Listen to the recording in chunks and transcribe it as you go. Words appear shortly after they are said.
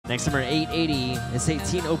Next number 880 is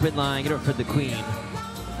 18 open line. Get it for the Queen.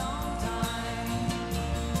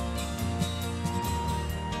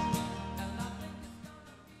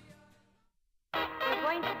 We're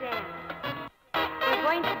going to dance. We're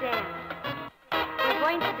going to dance. We're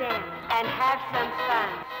going to dance and have some fun.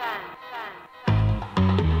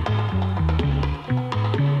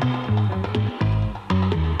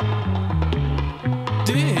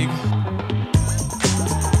 Dig.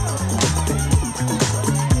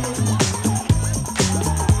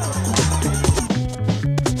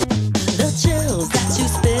 The chills that you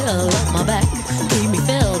spill up my back keep me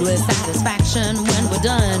filled with satisfaction when we're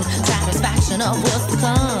done. Satisfaction of what's to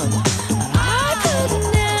come. I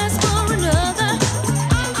couldn't ask for another.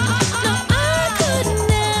 No, I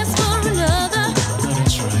couldn't ask for another. Oh,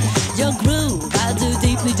 that's right. Your groove, I do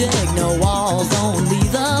deeply dig. No walls, only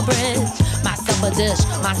the bridge. My supper dish,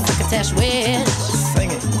 my succotash wish.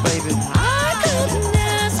 Sing it, baby. I couldn't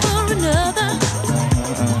ask for another.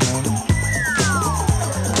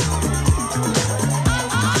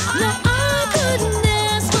 No, I couldn't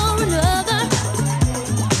ask for another.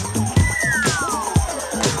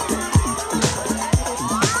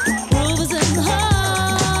 Groove is in the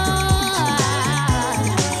heart.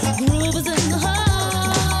 Groove is in the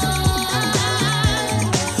heart.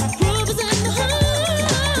 Groove is in the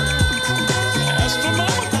heart. That's the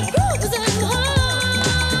moment. Groove is in the heart.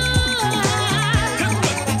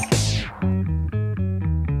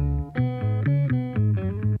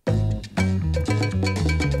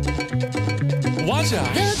 Watch out.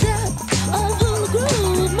 The depth of who the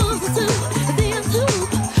groove moves us to the nth hoop.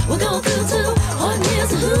 We'll go through two hard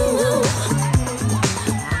years of who.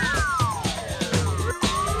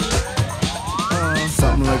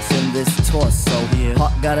 Something lurks in this torso.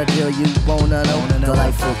 Heart got a deal you wanna know.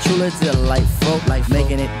 Delightful, truly delightful.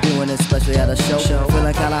 Making it, doing it, especially at a show.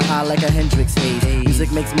 Feeling kinda high like a Hendrix haze.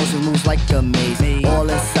 Music makes motion moves like a maze. All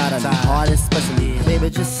inside of me, heart especially. Baby,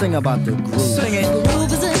 just sing about the groove. Sing it.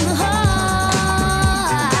 Groove is in the heart.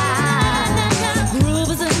 Groove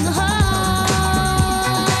is in the heart.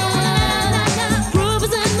 Groove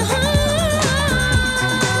is in the heart.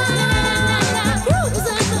 Groove is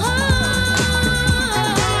in the heart.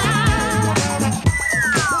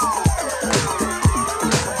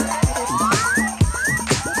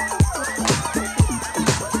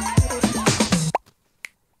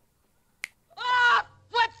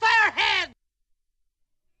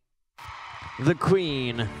 The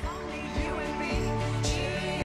Queen.